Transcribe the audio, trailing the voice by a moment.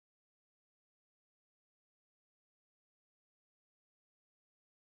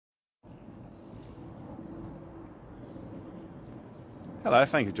Hello,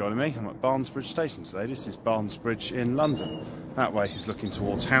 thank you for joining me. I'm at Footbridge Station today. This is Footbridge in London. That way is looking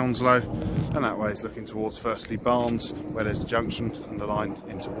towards Hounslow, and that way is looking towards firstly Barnes, where there's the junction and the line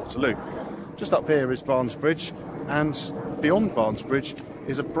into Waterloo. Just up here is Footbridge, and beyond Footbridge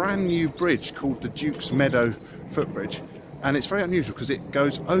is a brand new bridge called the Duke's Meadow Footbridge. And it's very unusual because it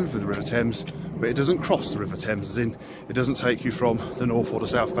goes over the River Thames, but it doesn't cross the River Thames, as in it doesn't take you from the north or the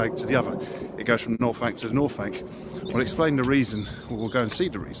south bank to the other. It goes from the north bank to the north bank. We'll explain the reason, or we'll go and see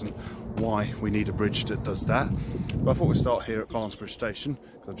the reason why we need a bridge that does that. But I thought we'd start here at Footbridge Station,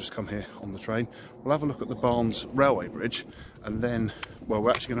 because I've just come here on the train. We'll have a look at the Barnes Railway Bridge, and then, well, we're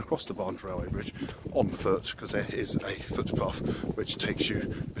actually going to cross the Barnes Railway Bridge on foot, because there is a footpath which takes you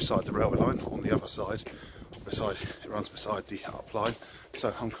beside the railway line on the other side. It runs beside the up line.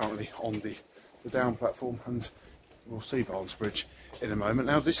 So I'm currently on the down platform, and we'll see Barnes Bridge in a moment.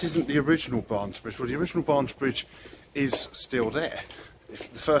 Now, this isn't the original Barnes Bridge. Well, the original Barnes Bridge is still there. The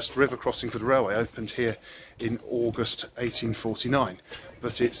first river crossing for the railway opened here in August 1849,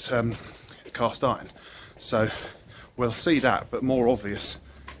 but it's cast iron. So we'll see that, but more obvious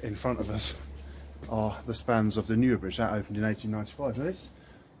in front of us are the spans of the newer bridge. That opened in 1895. Now, this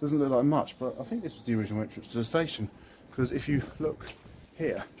doesn't look like much, but I think this was the original entrance to the station, because if you look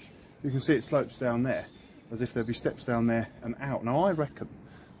here, you can see it slopes down there, as if there'd be steps down there and out. Now, I reckon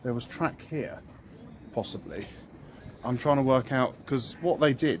there was track here, possibly. I'm trying to work out, because what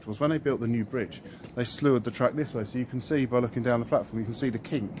they did was when they built the new bridge, they slewed the track this way, so you can see by looking down the platform, you can see the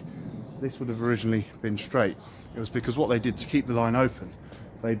kink. This would have originally been straight. It was because what they did to keep the line open,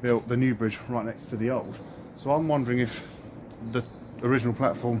 they built the new bridge right next to the old. So I'm wondering if the original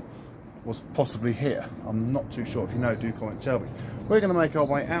platform was possibly here. I'm not too sure. If you know, do comment and tell me. We're going to make our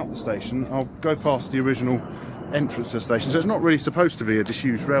way out the station. I'll go past the original entrance to the station. So it's not really supposed to be a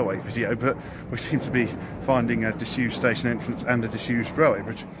disused railway video, but we seem to be finding a disused station entrance and a disused railway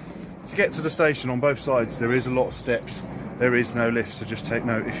bridge. To get to the station on both sides, there is a lot of steps. There is no lift, so just take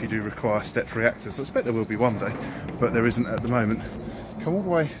note if you do require step-free access. I expect there will be one day, but there isn't at the moment. Come all the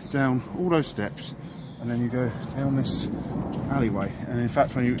way down all those steps, and then you go down this alleyway, and in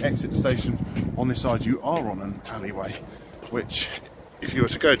fact when you exit the station on this side you are on an alleyway, which if you were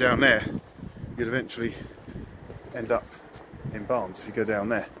to go down there you'd eventually end up in Barnes if you go down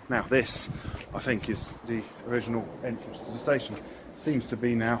there. Now this, I think, is the original entrance to the station. Seems to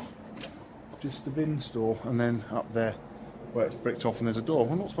be now just a bin store, and then up there where it's bricked off and there's a door.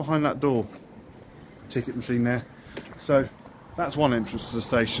 Well, what's behind that door? Ticket machine there. So that's one entrance to the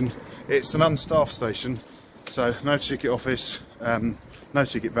station. It's an unstaffed station, so no ticket office, no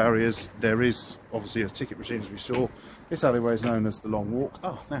ticket barriers. There is obviously a ticket machine, as we saw. This alleyway is known as the Long Walk.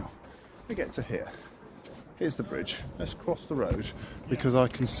 Oh, now we get to here. Here's the bridge. Let's cross the road, because I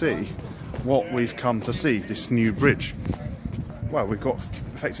can see what we've come to see, this new bridge. Well, we've got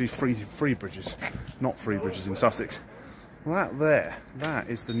effectively three bridges, not three bridges in Sussex. Well, that there, that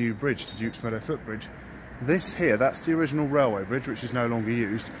is the new bridge, the Duke's Meadow Footbridge. This here, that's the original railway bridge, which is no longer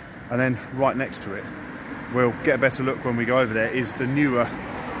used, and then right next to it, we'll get a better look when we go over there, is the newer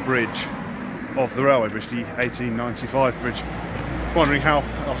bridge of the railway bridge, the 1895 bridge. Wondering how,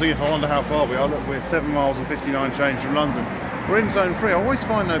 I wonder how far we are. Look, we're 7 miles and 59 change from London. We're in zone 3. I always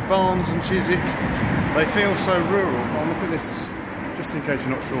find though Barnes and Chiswick, they feel so rural. I'll look at this, just in case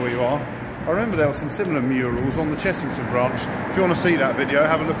you're not sure where you are. I remember there were some similar murals on the Chessington branch. If you want to see that video,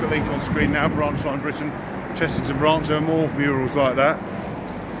 have a look at link on screen now, Branch Line Britain, Chessington branch. There are more murals like that.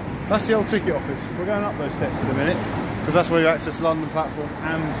 That's the old ticket office. We're going up those steps in a minute, because that's where you access the London platform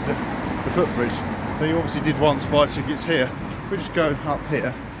and the footbridge. So you obviously did once buy tickets here. We just go up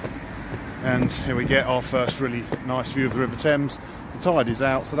here, and here we get our first really nice view of the River Thames. The tide is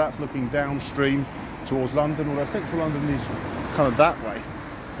out, so that's looking downstream towards London, although central London is kind of that way,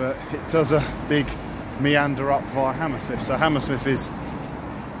 but it does a big meander up via Hammersmith. So Hammersmith is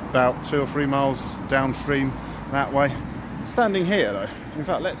about 2 or 3 miles downstream that way. Standing here though, in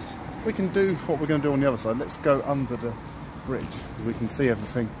fact we can do what we're going to do on the other side. Let's go under the bridge, we can see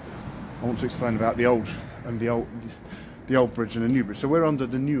everything I want to explain about the old bridge and the new bridge. So we're under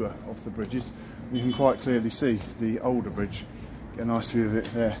the newer of the bridges. You can quite clearly see the older bridge. Get a nice view of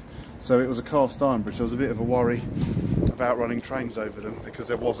it there. So it was a cast iron bridge. There was a bit of a worry about running trains over them, because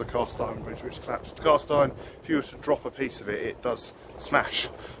there was a cast iron bridge which collapsed. The cast iron, if you were to drop a piece of it, it does smash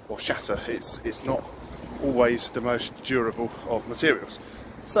or shatter. It's not always the most durable of materials.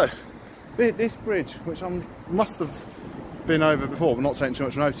 So this bridge, which I must have been over before but not taken too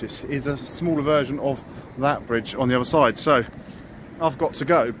much notice, is a smaller version of that bridge on the other side. So I've got to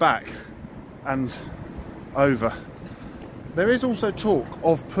go back and over. There is also talk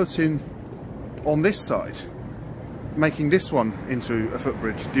of putting on this side making this one into a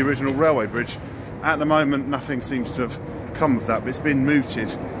footbridge, the original railway bridge. At the moment nothing seems to have come of that, but it's been mooted,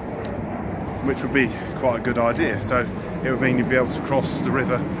 which would be quite a good idea. So it would mean you'd be able to cross the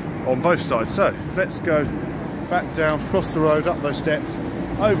river on both sides. So let's go back down, cross the road, up those steps,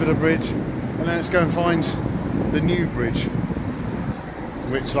 over the bridge, and then let's go and find the new bridge,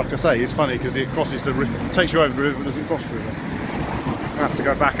 which, like I say, is funny because it crosses the river, takes you over the river but doesn't cross the river. I have to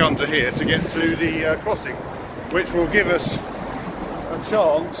go back under here to get to the crossing, which will give us a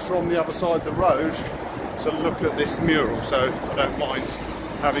chance from the other side of the road to look at this mural, so I don't mind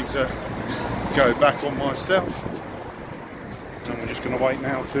having to go back on myself. And we're just going to wait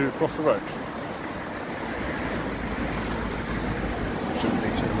now to cross the road. Shouldn't be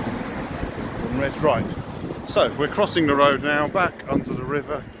too red. Right, so we're crossing the road now, back under the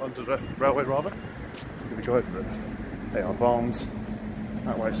river, under the railway rather. I'm going to go over it. There are Barnes.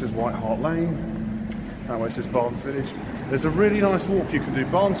 That way it says White Hart Lane. That way it says Barnes Village. There's a really nice walk you can do.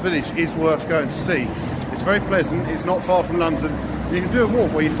 Barnes Village is worth going to see. It's very pleasant, it's not far from London. You can do a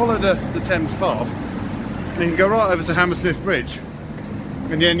walk where you follow the Thames path, and you can go right over to Hammersmith Bridge,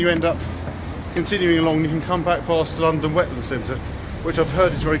 and then you end up continuing along. You can come back past the London Wetland Centre, which I've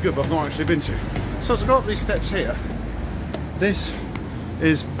heard is very good, but I've not actually been to. So to go up these steps here, this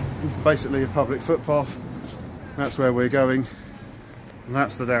is basically a public footpath. That's where we're going, and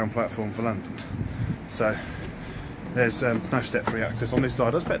that's the down platform for London. So there's no step-free access on this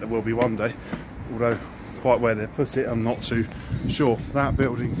side. I expect there will be one day, although quite where they put it I'm not too sure. That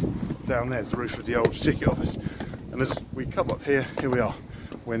building down there is the roof of the old ticket office, and as we come up here, here we are.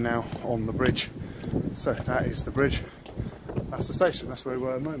 We're now on the bridge. So that is the bridge. That's the station. That's where we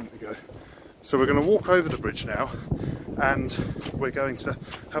were a moment ago. So we're going to walk over the bridge now, and we're going to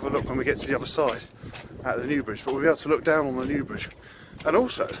have a look when we get to the other side at the new bridge. But we'll be able to look down on the new bridge, and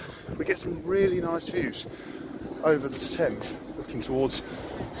also we get some really nice views over the Thames, looking towards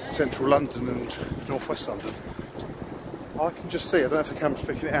central London and northwest London. I can just see, I don't know if the camera's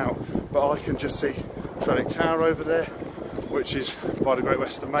picking it out, but I can just see Trellick Tower over there, which is by the Great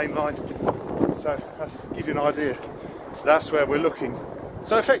Western Main Line. So that's to give you an idea. That's where we're looking.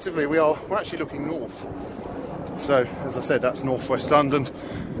 So effectively we're actually looking north. So as I said, that's northwest London,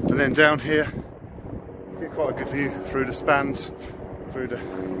 and then down here you get quite a good view through the spans, through the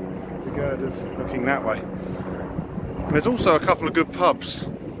girders, looking that way. There's also a couple of good pubs.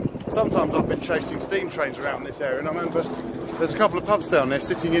 Sometimes I've been chasing steam trains around this area, and I remember there's a couple of pubs down there,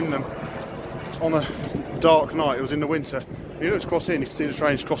 sitting in them on a dark night. It was in the winter. You looked across in, you could see the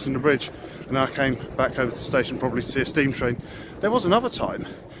trains crossing the bridge, and I came back over to the station probably to see a steam train. There was another time,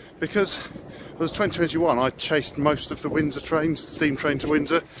 because it was 2021, I chased most of the Windsor trains, the steam train to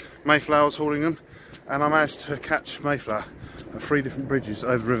Windsor. Mayflower was hauling them, and I managed to catch Mayflower at 3 different bridges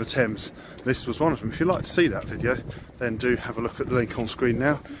over the River Thames. This was one of them. If you'd like to see that video, then do have a look at the link on screen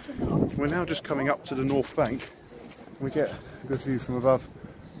now. We're now just coming up to the north bank. We get a good view from above,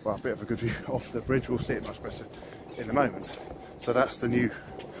 well, a bit of a good view off the bridge. We'll see it much better in a moment. So that's the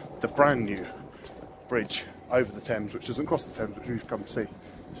brand new bridge over the Thames, which doesn't cross the Thames, which we've come to see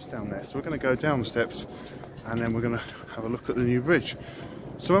just down there. So we're going to go down the steps, and then we're going to have a look at the new bridge.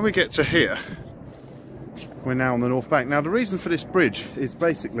 So when we get to here, we're now on the north bank. Now the reason for this bridge is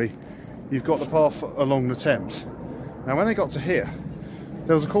basically you've got the path along the Thames. Now when they got to here,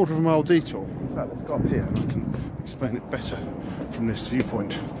 there was a 1/4 of a mile detour. In fact, let's go up here and I can explain it better from this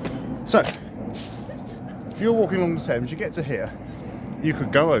viewpoint. So if you're walking along the Thames, you get to here, you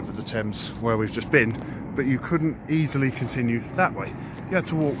could go over the Thames where we've just been, but you couldn't easily continue that way. You had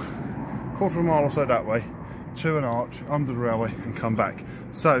to walk 1/4 of a mile or so that way to an arch under the railway and come back.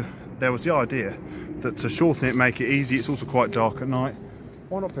 So there was the idea that to shorten it, make it easy, it's also quite dark at night,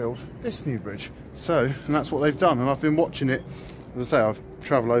 why not build this new bridge? So, and that's what they've done, and I've been watching it. As I say, I've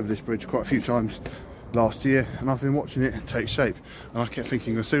travelled over this bridge quite a few times last year, and I've been watching it take shape, and I kept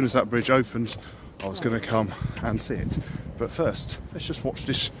thinking as soon as that bridge opens I was going to come and see it. But first, let's just watch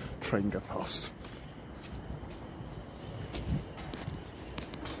this train go past.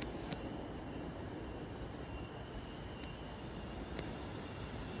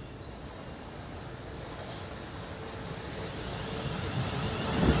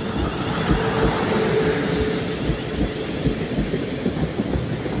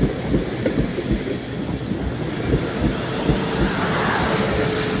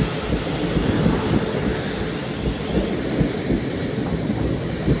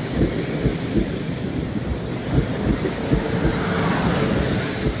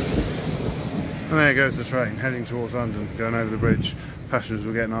 And there goes the train, heading towards London, going over the bridge. Passengers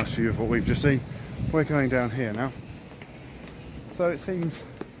will get a nice view of what we've just seen. We're going down here now. So it seems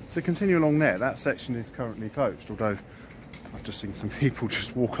to continue along there, that section is currently closed, although I've just seen some people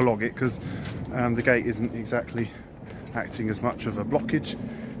just walk along it because the gate isn't exactly acting as much of a blockage.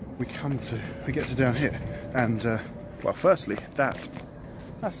 We get to down here, and well, firstly, that's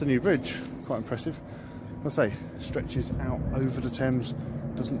the new bridge, quite impressive. As I say, stretches out over the Thames,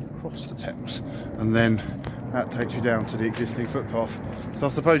 doesn't cross the Thames, and then that takes you down to the existing footpath. So I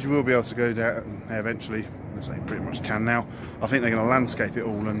suppose you will be able to go down there eventually, as they pretty much can now. I think they're going to landscape it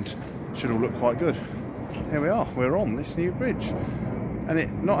all and it should all look quite good. Here we are, we're on this new bridge, and it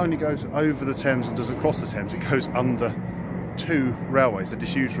not only goes over the Thames and doesn't cross the Thames, it goes under two railways, a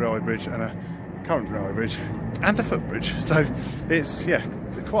disused railway bridge and a current railway bridge and a footbridge. So it's, yeah,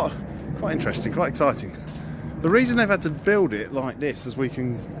 quite interesting, quite exciting. The reason they've had to build it like this, as we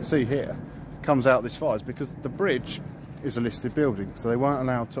can see here, comes out this far, is because the bridge is a listed building, so they weren't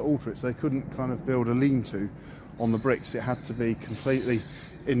allowed to alter it, so they couldn't kind of build a lean-to on the bricks. It had to be completely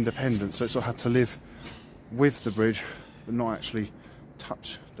independent, so it sort of had to live with the bridge but not actually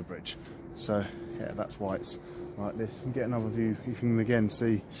touch the bridge. So yeah, that's why it's like this. You can get another view, you can again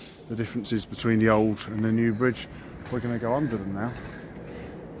see the differences between the old and the new bridge. We're going to go under them now.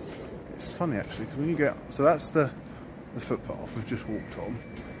 It's funny actually, because when you get, so that's the footpath we've just walked on.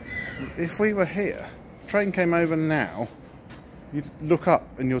 If we were here, train came over now, you'd look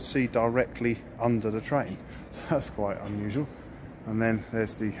up and you'll see directly under the train. So that's quite unusual. And then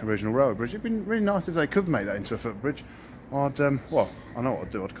there's the original railway bridge. It'd been really nice if they could make that into a footbridge. I'd, well, I know what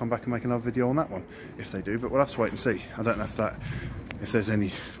I'd do. I'd come back and make another video on that one if they do, but we'll have to wait and see. I don't know if there's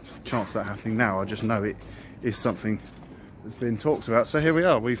any chance of that happening now. I just know it is something that's been talked about. So here we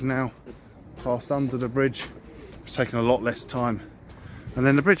are. We've now passed under the bridge. It's taken a lot less time, and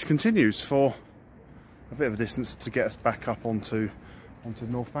then the bridge continues for a bit of a distance to get us back up onto the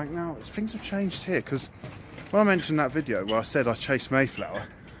North Bank. Now things have changed here, because when I mentioned that video where I said I chased Mayflower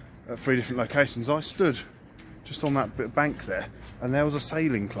at 3 different locations, I stood just on that bit of bank there, and there was a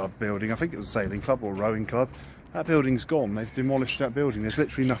sailing club building. I think it was a sailing club or a rowing club. That building's gone. They've demolished that building. There's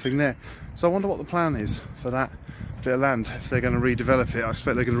literally nothing there. So I wonder what the plan is for that bit of land, if they're going to redevelop it. I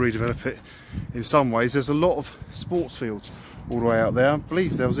expect they're going to redevelop it in some ways. There's a lot of sports fields all the way out there. I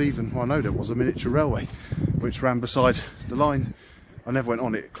believe there was even, well, I know there was a miniature railway which ran beside the line. I never went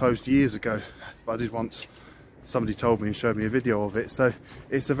on it. It closed years ago, but I did once. Somebody told me and showed me a video of it. So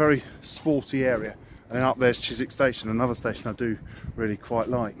it's a very sporty area. And then up there's Chiswick Station, another station I do really quite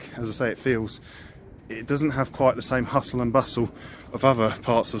like. As I say, it doesn't have quite the same hustle and bustle of other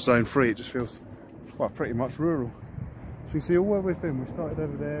parts of Zone 3. It just feels, well, pretty much rural. So you can see all where we've been. We started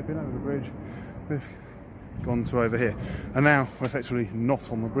over there, been over the bridge, we've gone to over here, and now we're effectively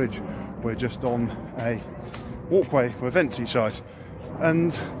not on the bridge. We're just on a walkway with vents each side.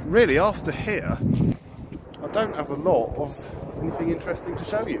 And really, after here, I don't have a lot of anything interesting to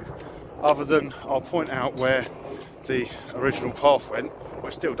show you, other than I'll point out where the original path went. Well,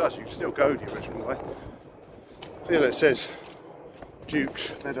 it still does, you can still go the original way. Here it says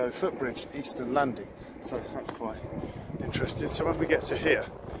Duke's Meadows Footbridge, Eastern Landing, so that's quite interesting. So when we get to here,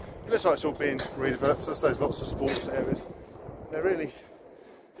 it looks like it's all being redeveloped. So there's lots of sports areas. There really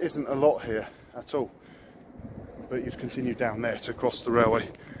isn't a lot here at all, but you'd continue down there to cross the railway,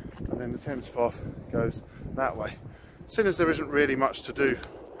 and then the Thames path goes that way. As soon as there isn't really much to do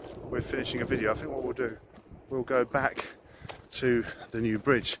with finishing a video, I think what we'll do, we'll go back to the new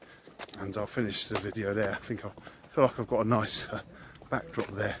bridge and I'll finish the video there. I feel like I've got a nice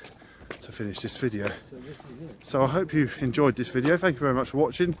backdrop there to finish this video. So I hope you enjoyed this video. Thank you very much for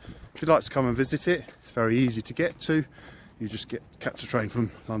watching. If you'd like to come and visit it, it's very easy to get to. You just catch a train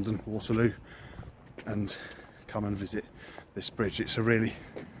from London Waterloo and come and visit this bridge. It's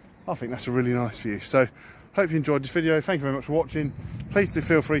I think that's a really nice view. So hope you enjoyed this video. Thank you very much for watching. Please do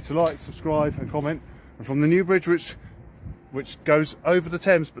feel free to like, subscribe and comment. And from the new bridge which goes over the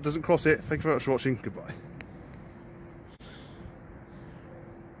Thames but doesn't cross it, thank you very much for watching. Goodbye.